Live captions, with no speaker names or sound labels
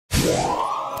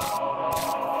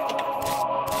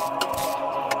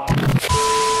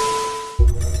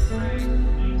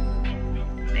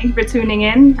Thank you for tuning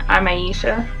in. I'm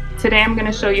Aisha. Today I'm going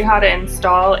to show you how to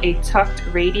install a tucked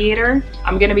radiator.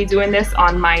 I'm going to be doing this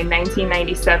on my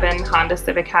 1997 Honda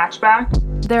Civic hatchback.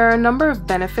 There are a number of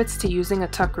benefits to using a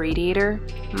tuck radiator.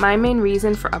 My main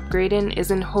reason for upgrading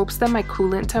is in hopes that my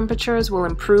coolant temperatures will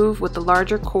improve with the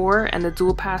larger core and the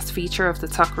dual pass feature of the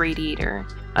tuck radiator.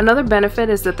 Another benefit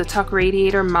is that the tuck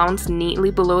radiator mounts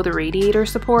neatly below the radiator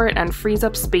support and frees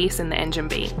up space in the engine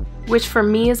bay, which for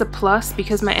me is a plus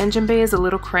because my engine bay is a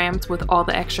little cramped with all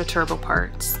the extra turbo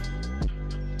parts.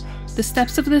 The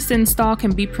steps of this install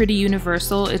can be pretty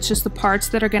universal, it's just the parts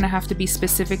that are going to have to be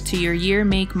specific to your year,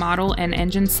 make, model, and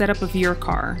engine setup of your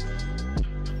car.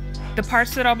 The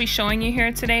parts that I'll be showing you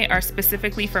here today are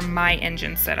specifically for my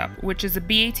engine setup, which is a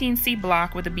B18C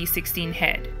block with a B16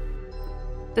 head.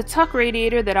 The tuck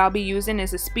radiator that I'll be using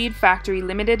is a SpeedFactory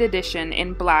limited edition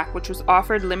in black, which was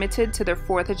offered limited to their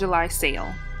 4th of July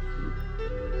sale.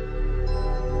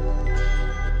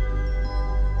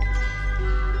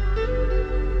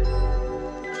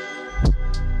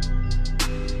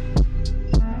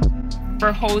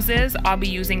 For hoses, I'll be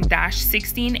using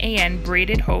 -16AN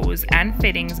braided hose and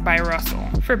fittings by Russell.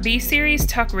 For B-Series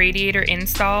tuck radiator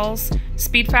installs,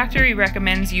 SpeedFactory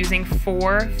recommends using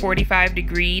 4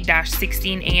 45-degree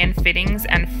 -16AN fittings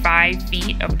and 5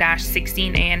 feet of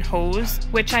 -16AN hose,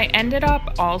 which I ended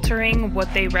up altering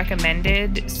what they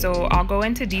recommended, so I'll go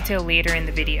into detail later in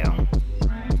the video.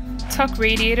 Tuck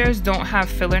radiators don't have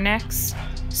filler necks,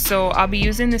 so I'll be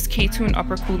using this K-Tune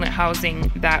upper coolant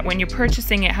housing that when you're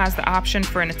purchasing it has the option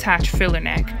for an attached filler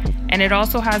neck, and it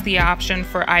also has the option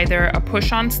for either a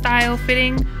push-on style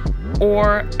fitting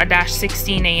or a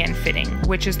 -16AN fitting,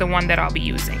 which is the one that I'll be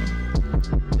using.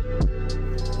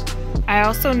 I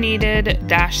also needed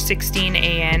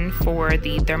 -16AN for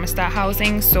the thermostat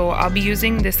housing, so I'll be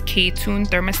using this K-Tune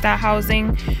thermostat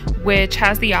housing, which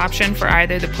has the option for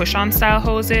either the push-on style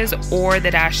hoses or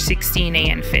the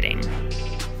 -16AN fitting.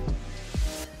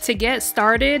 To get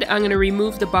started, I'm going to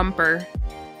remove the bumper.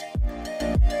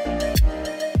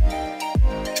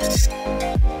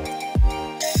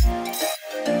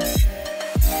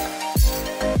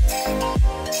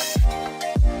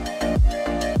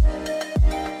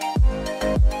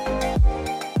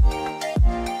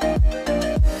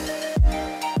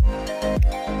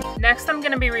 Next, I'm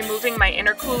going to be removing my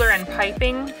intercooler and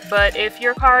piping, but if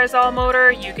your car is all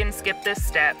motor, you can skip this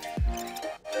step.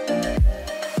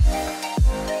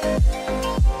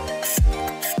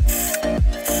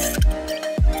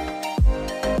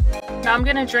 Now I'm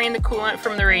going to drain the coolant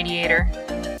from the radiator.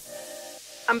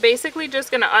 I'm basically just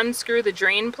going to unscrew the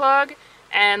drain plug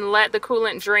and let the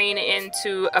coolant drain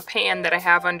into a pan that I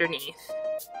have underneath.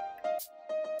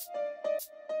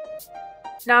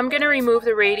 Now I'm going to remove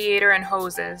the radiator and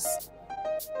hoses.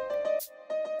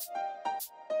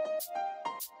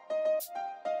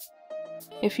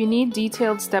 If you need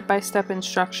detailed step-by-step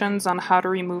instructions on how to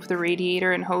remove the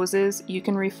radiator and hoses, you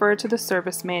can refer to the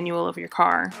service manual of your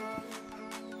car.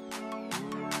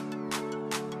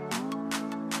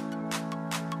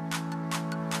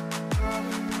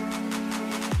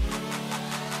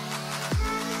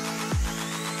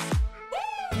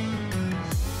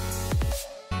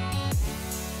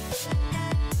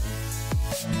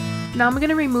 Now I'm going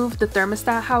to remove the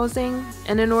thermostat housing,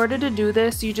 and in order to do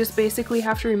this you just basically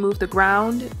have to remove the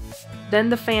ground, then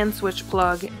the fan switch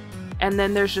plug, and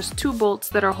then there's just 2 bolts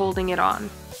that are holding it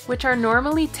on, which are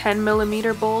normally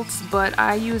 10mm bolts, but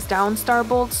I use Downstar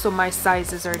bolts so my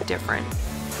sizes are different.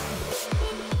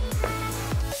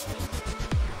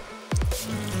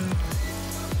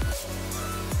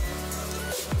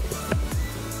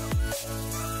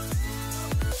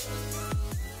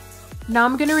 Now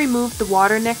I'm going to remove the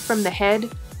water neck from the head,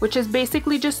 which is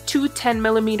basically just 2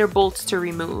 10mm bolts to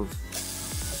remove.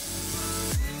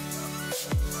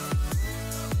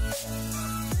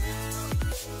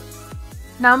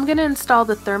 Now I'm going to install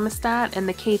the thermostat and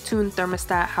the K-Tune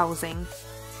thermostat housing.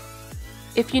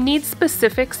 If you need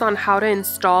specifics on how to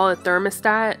install a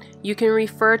thermostat, you can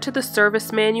refer to the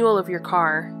service manual of your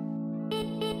car.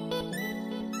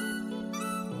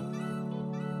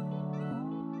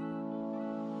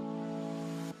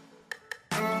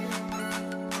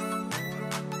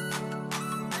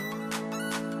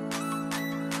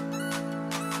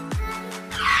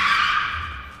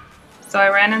 So I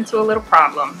ran into a little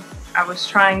problem. I was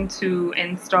trying to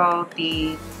install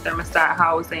the thermostat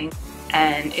housing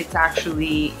and it's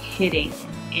actually hitting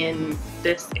in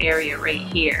this area right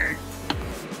here.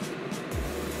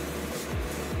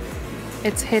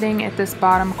 It's hitting at this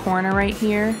bottom corner right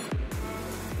here.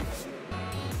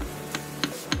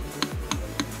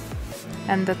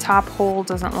 and the top hole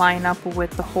doesn't line up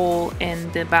with the hole in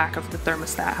the back of the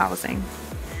thermostat housing.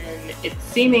 And it's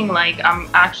seeming like I'm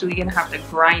actually gonna have to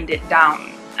grind it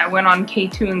down. I went on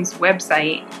K-Tune's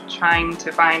website trying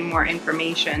to find more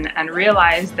information and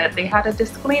realized that they had a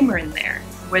disclaimer in there,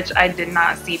 which I did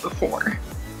not see before.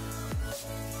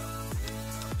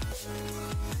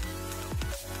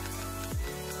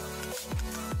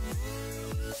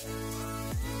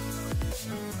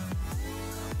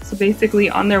 So basically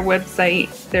on their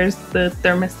website, there's the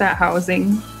thermostat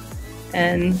housing,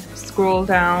 and scroll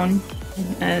down,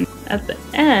 and at the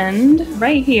end,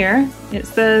 right here, it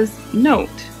says, note,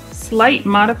 slight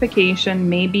modification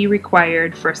may be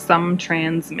required for some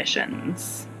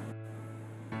transmissions.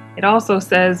 It also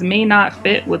says may not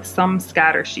fit with some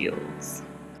scatter shields.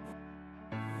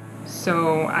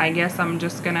 So I guess I'm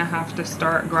just gonna have to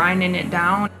start grinding it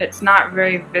down. It's not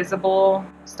very visible,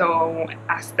 so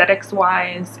aesthetics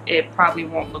wise, it probably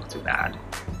won't look too bad,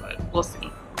 but we'll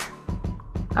see.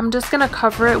 I'm just gonna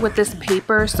cover it with this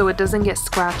paper so it doesn't get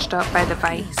scratched up by the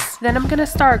vise. Then I'm gonna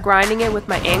start grinding it with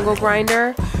my angle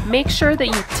grinder. Make sure that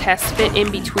you test fit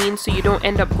in between so you don't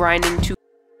end up grinding too.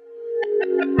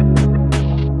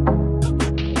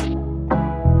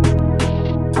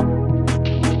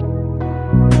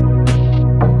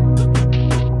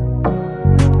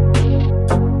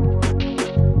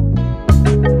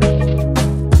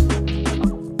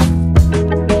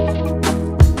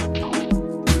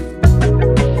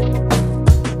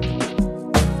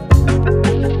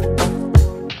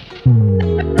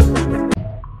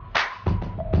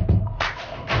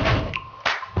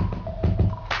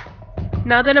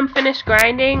 Now that I'm finished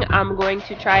grinding, I'm going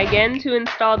to try again to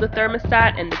install the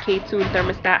thermostat and the K-Tune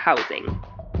thermostat housing.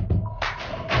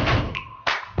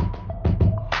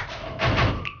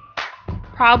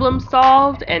 Problem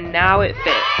solved, and now it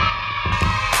fits.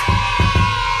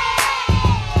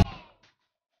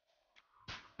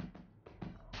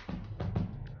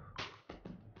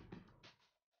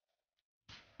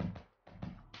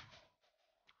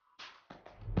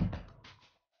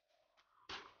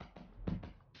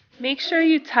 Make sure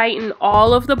you tighten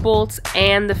all of the bolts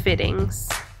and the fittings.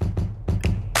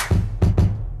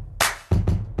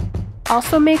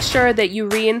 Also make sure that you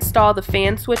reinstall the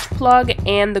fan switch plug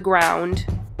and the ground.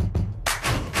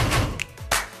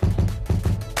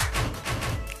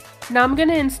 Now I'm going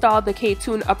to install the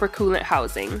K-Tune upper coolant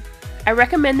housing. I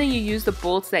recommend that you use the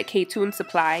bolts that K-Tune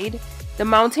supplied. The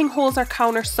mounting holes are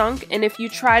countersunk, and if you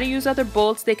try to use other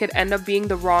bolts, they could end up being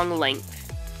the wrong length.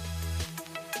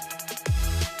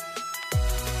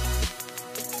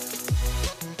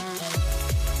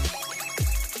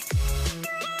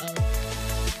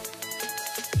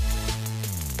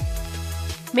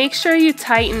 Make sure you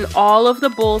tighten all of the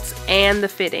bolts and the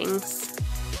fittings.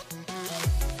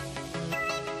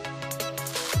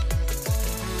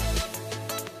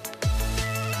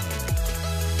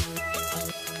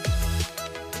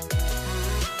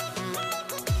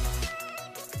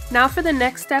 Now for the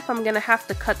next step, I'm going to have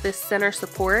to cut this center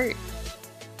support.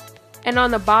 And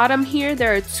on the bottom here,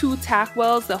 there are two tack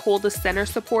welds that hold the center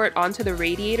support onto the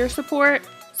radiator support.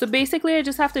 So basically I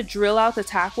just have to drill out the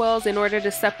tack welds in order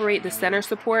to separate the center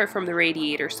support from the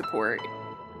radiator support.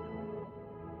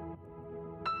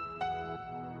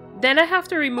 Then I have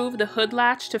to remove the hood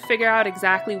latch to figure out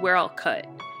exactly where I'll cut.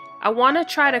 I want to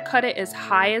try to cut it as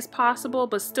high as possible,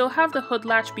 but still have the hood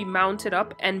latch be mounted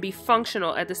up and be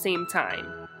functional at the same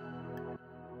time.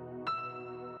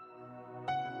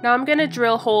 Now I'm going to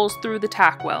drill holes through the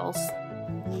tack wells.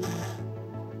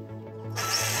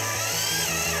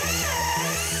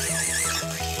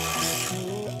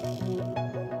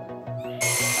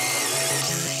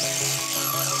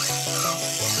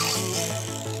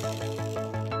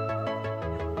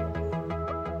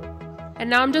 And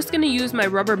now I'm just going to use my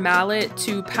rubber mallet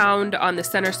to pound on the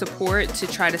center support to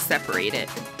try to separate it.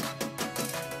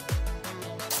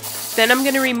 Then I'm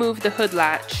going to remove the hood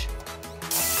latch.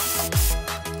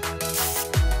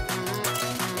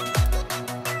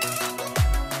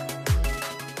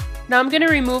 Now I'm going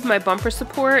to remove my bumper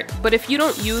support, but if you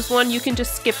don't use one, you can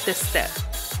just skip this step.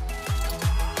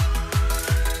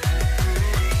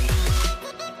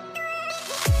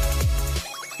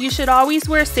 You should always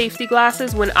wear safety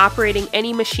glasses when operating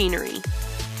any machinery.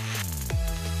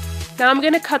 Now I'm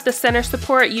going to cut the center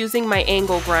support using my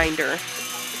angle grinder.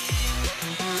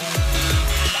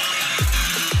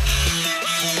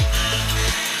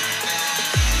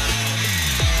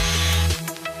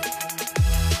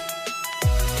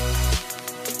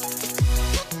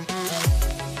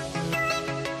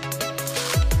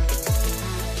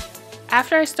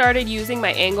 After I started using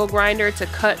my angle grinder to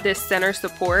cut this center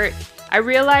support, I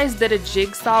realized that a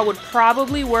jigsaw would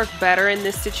probably work better in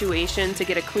this situation to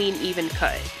get a clean, even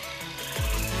cut.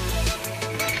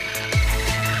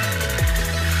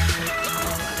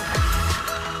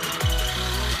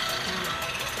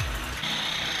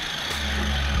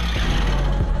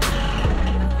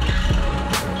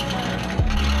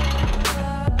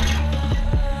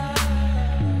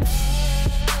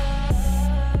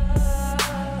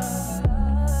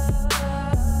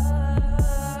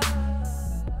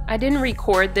 I didn't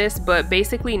record this, but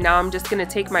basically now I'm just going to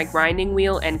take my grinding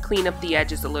wheel and clean up the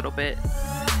edges a little bit.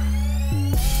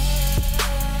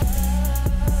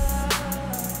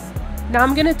 Now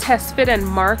I'm going to test fit and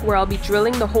mark where I'll be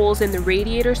drilling the holes in the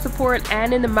radiator support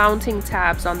and in the mounting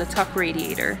tabs on the Tuck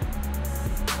Radiator.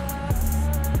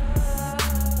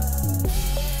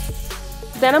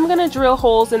 Then I'm going to drill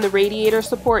holes in the radiator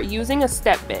support using a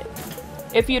step bit.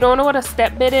 If you don't know what a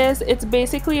step bit is, it's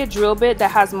basically a drill bit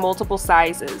that has multiple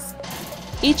sizes.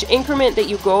 Each increment that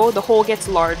you go, the hole gets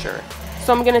larger.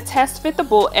 So I'm going to test fit the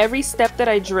bolt every step that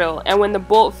I drill, and when the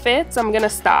bolt fits, I'm going to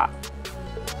stop.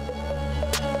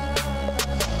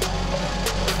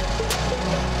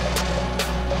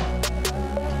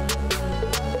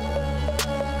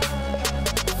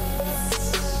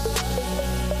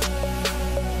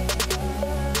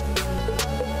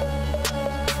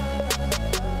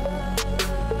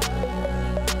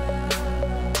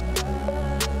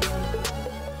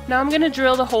 Now I'm going to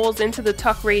drill the holes into the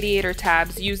Tuck Radiator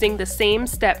tabs using the same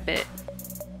step bit.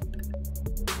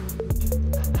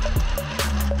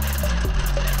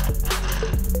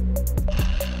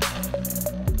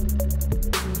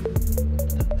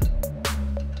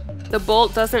 The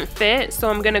bolt doesn't fit, so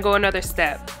I'm going to go another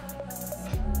step.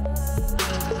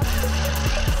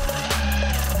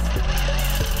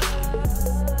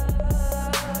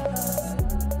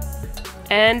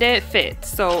 And it fits,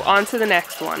 so on to the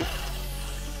next one.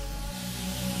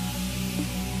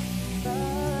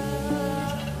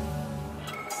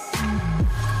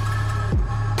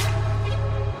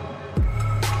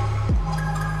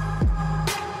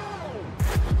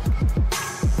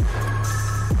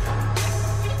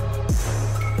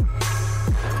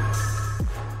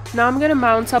 Now I'm going to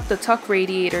mount up the Tuck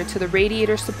Radiator to the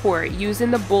radiator support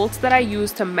using the bolts that I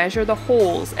used to measure the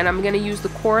holes, and I'm going to use the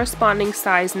corresponding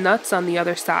size nuts on the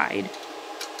other side.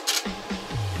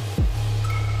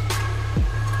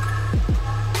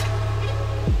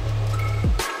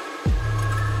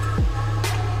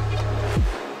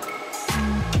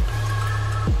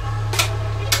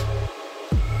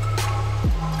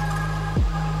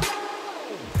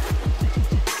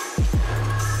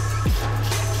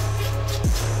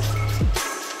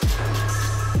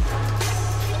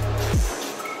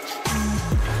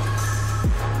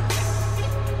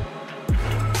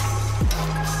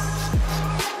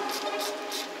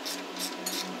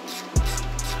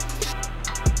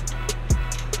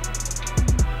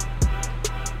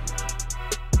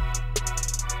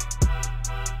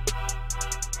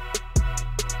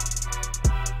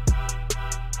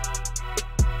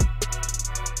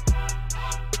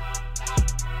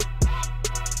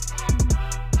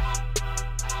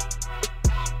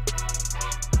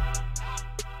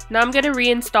 Now I'm going to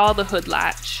reinstall the hood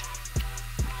latch.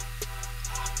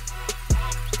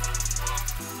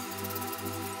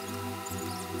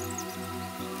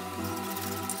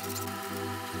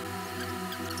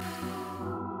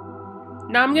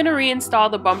 Now I'm going to reinstall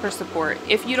the bumper support.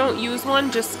 If you don't use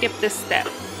one, just skip this step.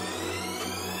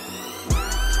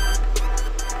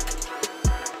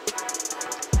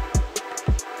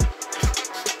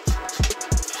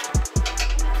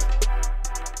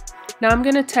 Now I'm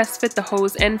going to test fit the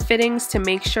hose end fittings to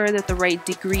make sure that the right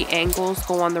degree angles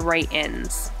go on the right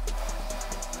ends.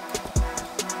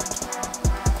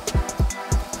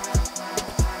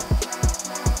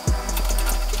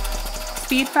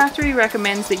 SpeedFactory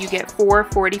recommends that you get 4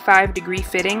 45-degree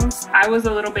fittings. I was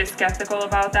a little bit skeptical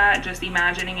about that, just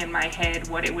imagining in my head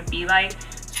what it would be like.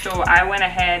 So I went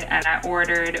ahead and I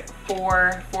ordered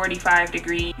 4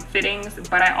 45-degree fittings,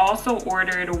 but I also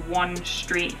ordered 1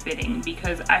 straight fitting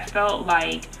because I felt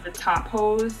like the top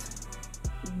hose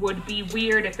would be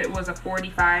weird if it was a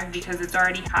 45 because it's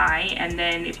already high, and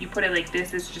then if you put it like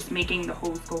this, it's just making the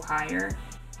hose go higher.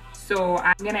 So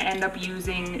I'm gonna end up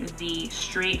using the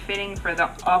straight fitting for the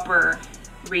upper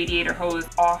radiator hose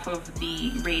off of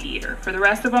the radiator. For the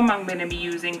rest of them, I'm going to be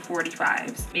using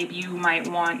 45s. Maybe you might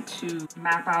want to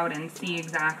map out and see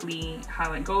exactly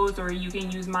how it goes, or you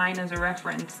can use mine as a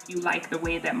reference. If you like the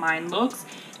way that mine looks,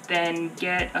 then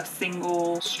get a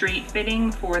single straight fitting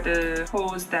for the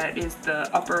hose that is the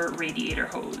upper radiator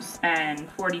hose, and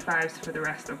 45s for the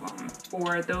rest of them.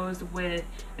 For those with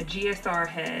a GSR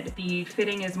head, the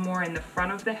fitting is more in the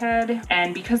front of the head,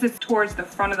 and because it's towards the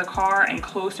front of the car and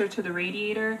closer to the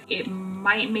radiator, it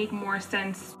might make more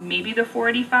sense. Maybe the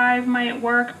 45 might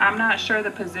work. I'm not sure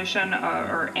the position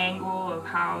or angle of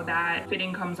how that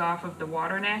fitting comes off of the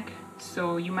water neck.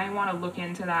 So you might want to look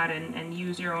into that and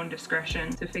use your own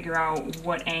discretion to figure out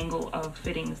what angle of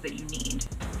fittings that you need.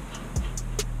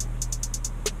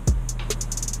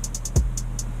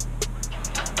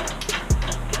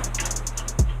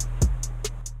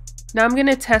 Now I'm going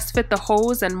to test fit the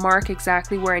hose and mark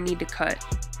exactly where I need to cut.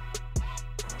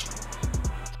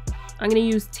 I'm going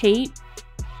to use tape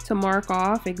to mark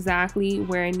off exactly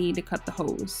where I need to cut the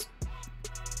hose.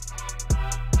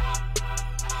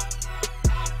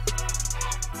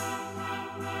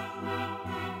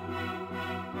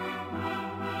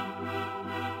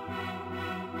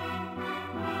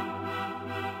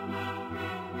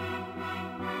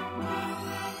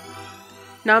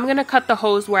 Now I'm going to cut the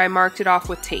hose where I marked it off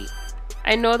with tape.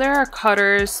 I know there are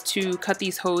cutters to cut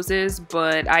these hoses,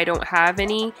 but I don't have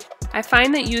any. I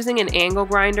find that using an angle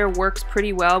grinder works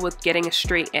pretty well with getting a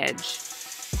straight edge.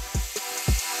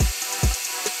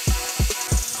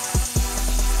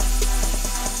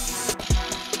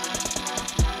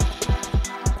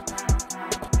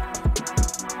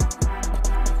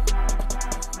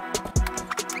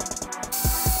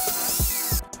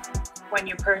 When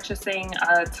you're purchasing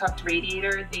a tucked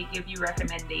radiator, they give you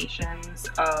recommendations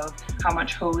of how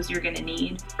much hose you're going to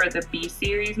need. For the B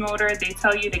series motor, they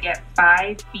tell you to get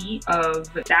 5 feet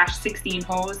of -16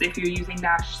 hose if you're using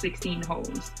 -16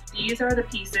 hose. These are the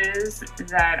pieces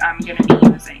that I'm going to be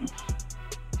using.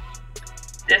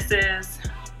 This is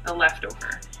the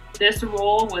leftover. This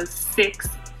roll was 6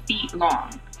 feet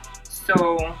long.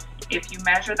 So if you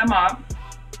measure them up,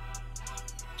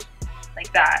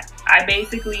 like that, I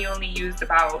basically only used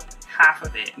about half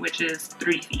of it, which is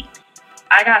 3 feet.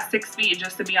 I got 6 feet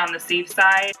just to be on the safe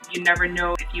side. You never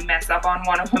know if you mess up on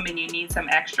one of them and you need some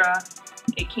extra.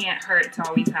 It can't hurt to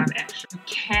always have extra. You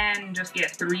can just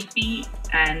get 3 feet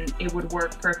and it would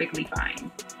work perfectly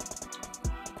fine.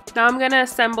 Now I'm gonna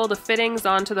assemble the fittings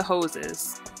onto the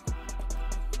hoses.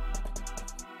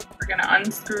 We're gonna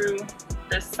unscrew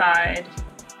this side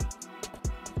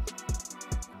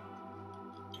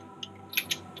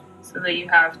so that you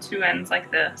have 2 ends like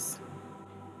this.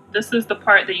 This is the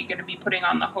part that you're going to be putting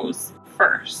on the hose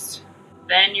first.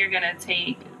 Then you're going to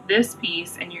take this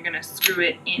piece and you're going to screw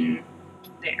it in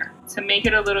there. To make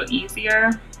it a little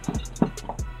easier,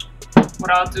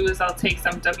 what I'll do is I'll take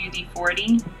some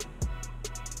WD-40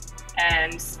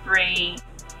 and spray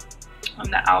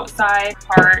on the outside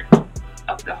part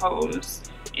of the hose.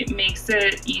 It makes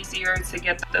it easier to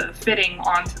get the fitting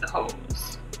onto the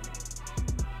hose.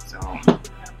 So I'm going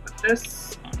to put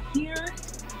this on here.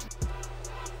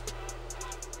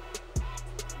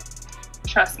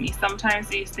 Trust me, sometimes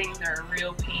these things are a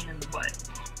real pain in the butt.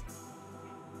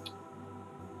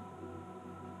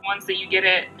 Once that you get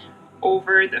it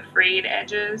over the frayed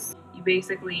edges, you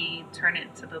basically turn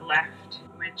it to the left,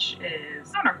 which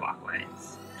is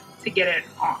counterclockwise, to get it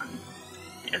on.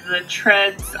 The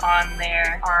treads on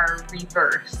there are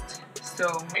reversed,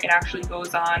 so it actually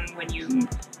goes on when you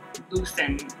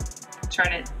loosen,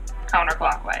 turn it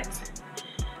counterclockwise.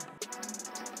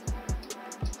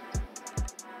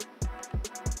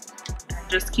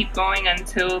 Just keep going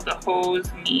until the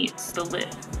hose meets the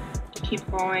lip.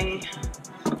 Keep going.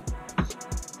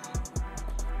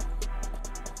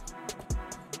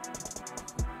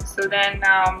 So then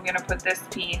now I'm gonna put this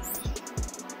piece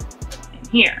in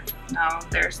here. Now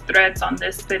there's threads on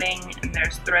this fitting and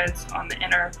there's threads on the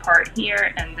inner part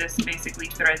here, and this basically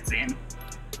threads in.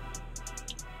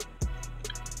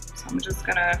 So I'm just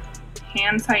gonna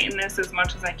hand tighten this as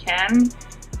much as I can.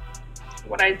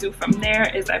 What I do from there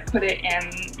is I put it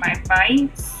in my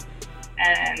vise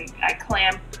and I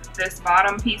clamp this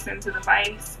bottom piece into the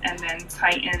vise and then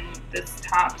tighten this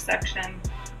top section.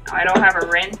 Now I don't have a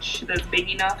wrench that's big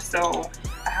enough, so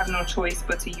I have no choice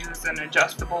but to use an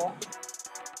adjustable.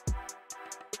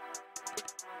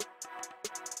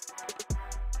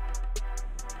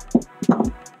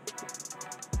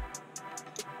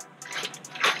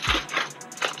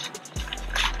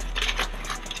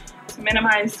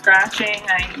 Minimize scratching,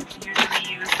 I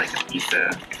usually use like a piece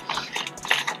of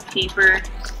paper.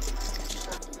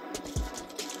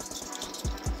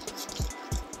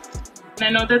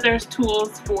 And I know that there's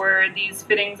tools for these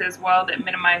fittings as well that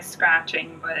minimize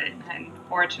scratching, but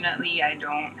unfortunately I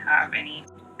don't have any.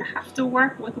 I have to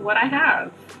work with what I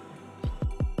have.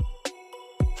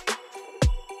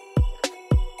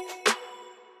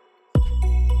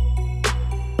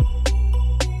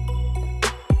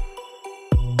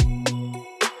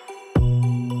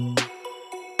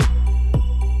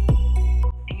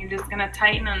 And you're just gonna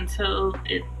tighten until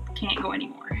it can't go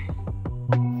anymore.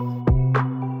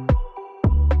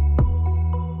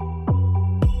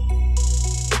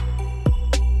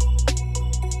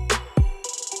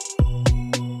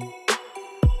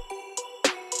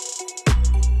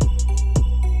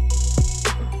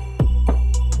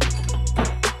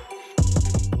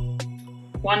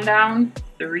 One down,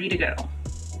 3 to go.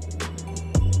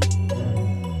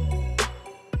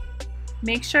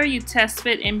 Make sure you test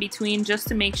fit in between just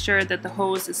to make sure that the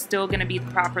hose is still going to be the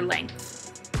proper length.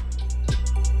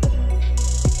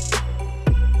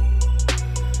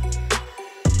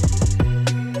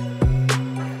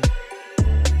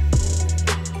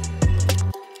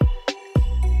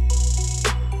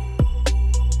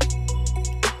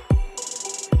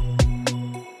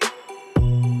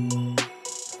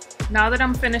 Now that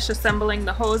I'm finished assembling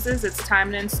the hoses, it's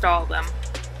time to install them.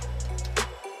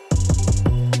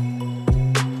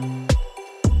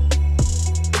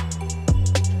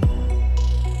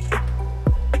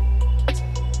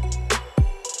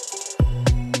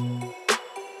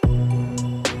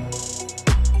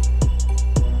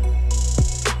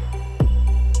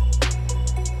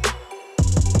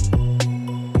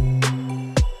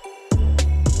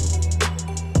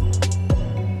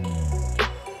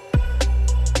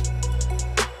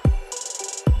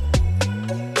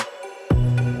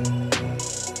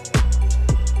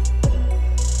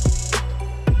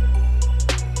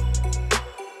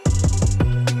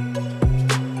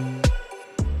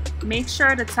 Make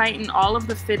sure to tighten all of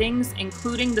the fittings,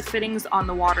 including the fittings on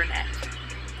the water neck.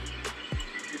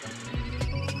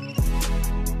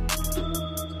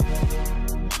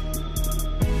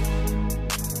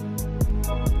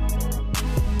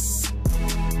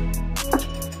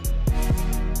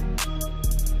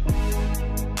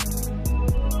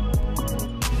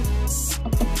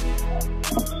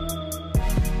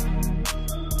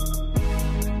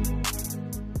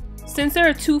 Since there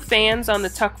are 2 fans on the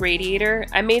Tuck Radiator,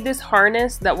 I made this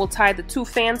harness that will tie the 2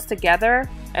 fans together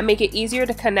and make it easier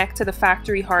to connect to the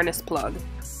factory harness plug.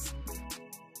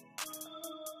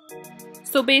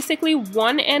 So basically,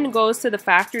 one end goes to the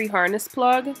factory harness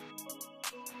plug,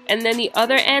 and then the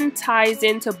other end ties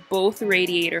into both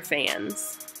radiator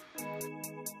fans.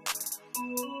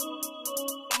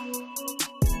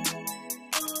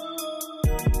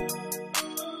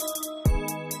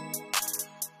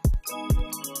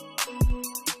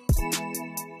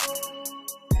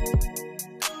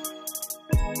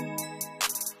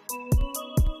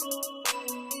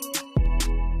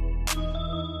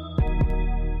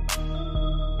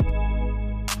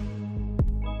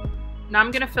 Now I'm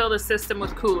going to fill the system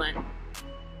with coolant.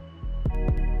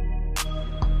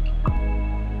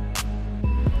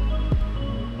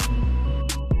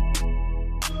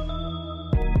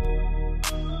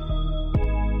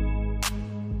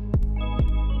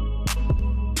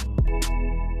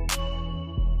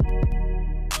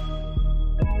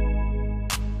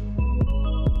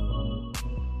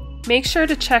 Make sure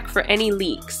to check for any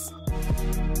leaks.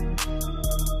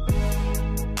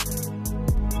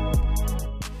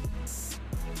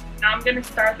 Now I'm going to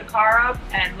start the car up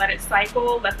and let it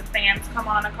cycle, let the fans come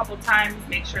on a couple times,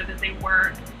 make sure that they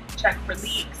work, check for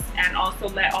leaks, and also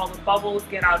let all the bubbles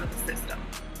get out of the system.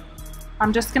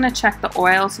 I'm just going to check the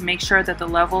oil to make sure that the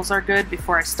levels are good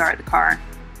before I start the car.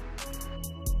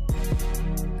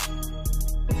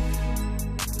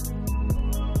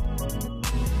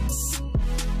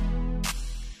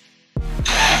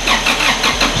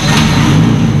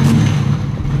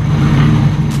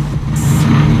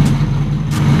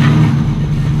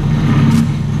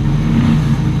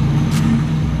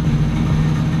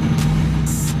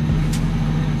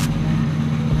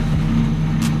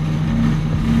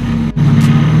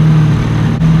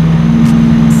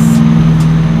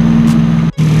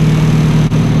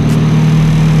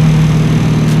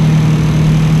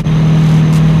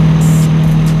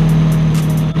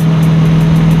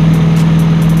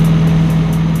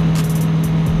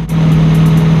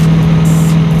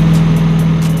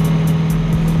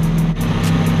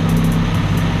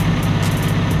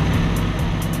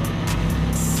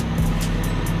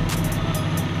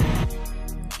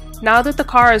 Now that the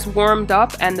car is warmed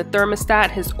up and the thermostat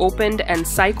has opened and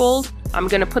cycled, I'm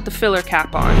going to put the filler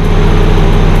cap on.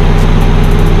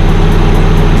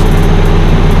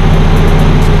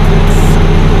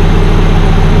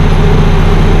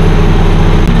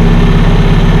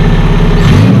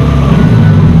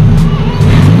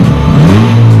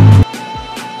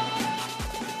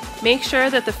 Make sure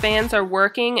that the fans are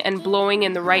working and blowing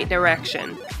in the right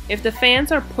direction. If the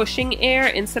fans are pushing air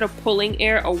instead of pulling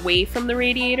air away from the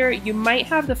radiator, you might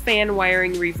have the fan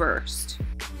wiring reversed.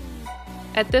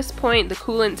 At this point, the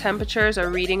coolant temperatures are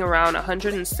reading around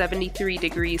 173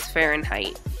 degrees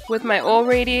Fahrenheit. With my old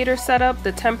radiator setup,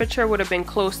 the temperature would have been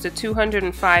close to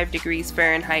 205 degrees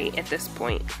Fahrenheit at this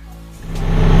point.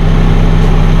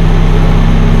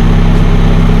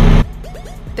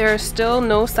 There are still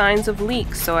no signs of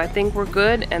leaks, so I think we're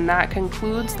good, and that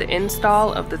concludes the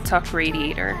install of the Tuck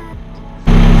Radiator.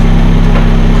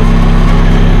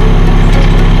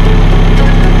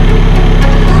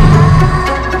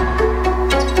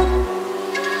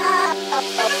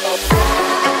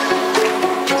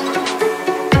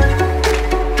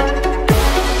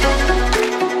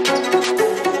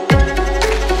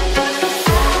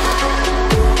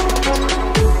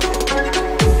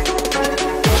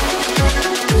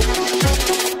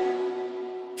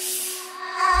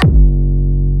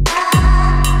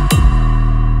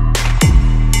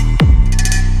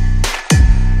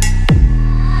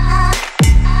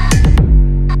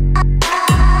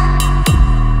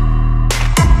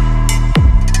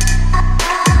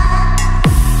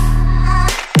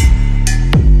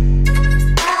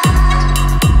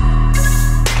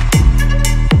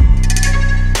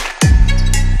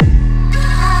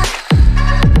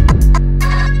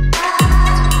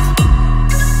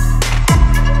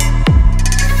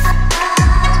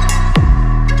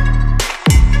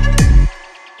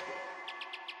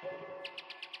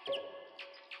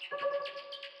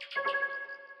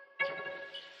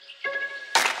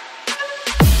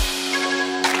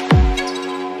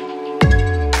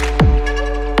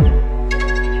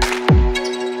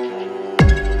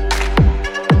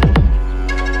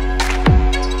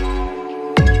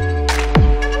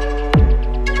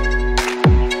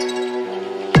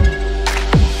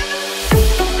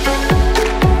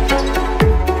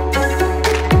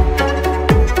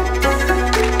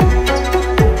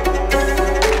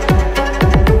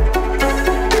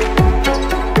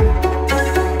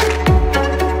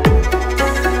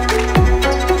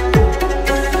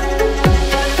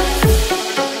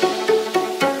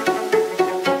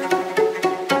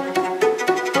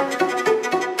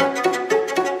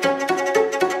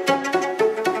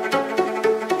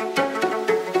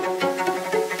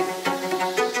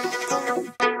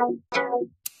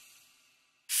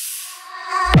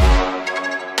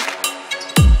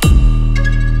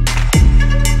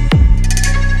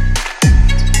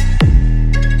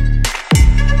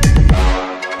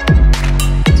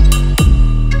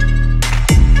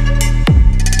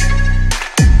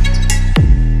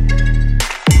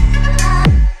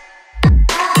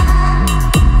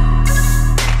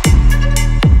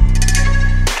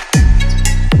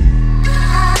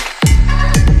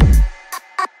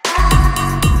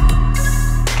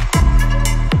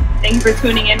 Thank you for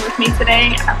tuning in with me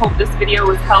today. I hope this video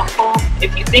was helpful.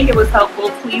 If you think it was helpful,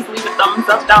 please leave a thumbs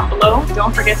up down below.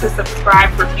 Don't forget to subscribe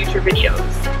for future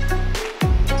videos.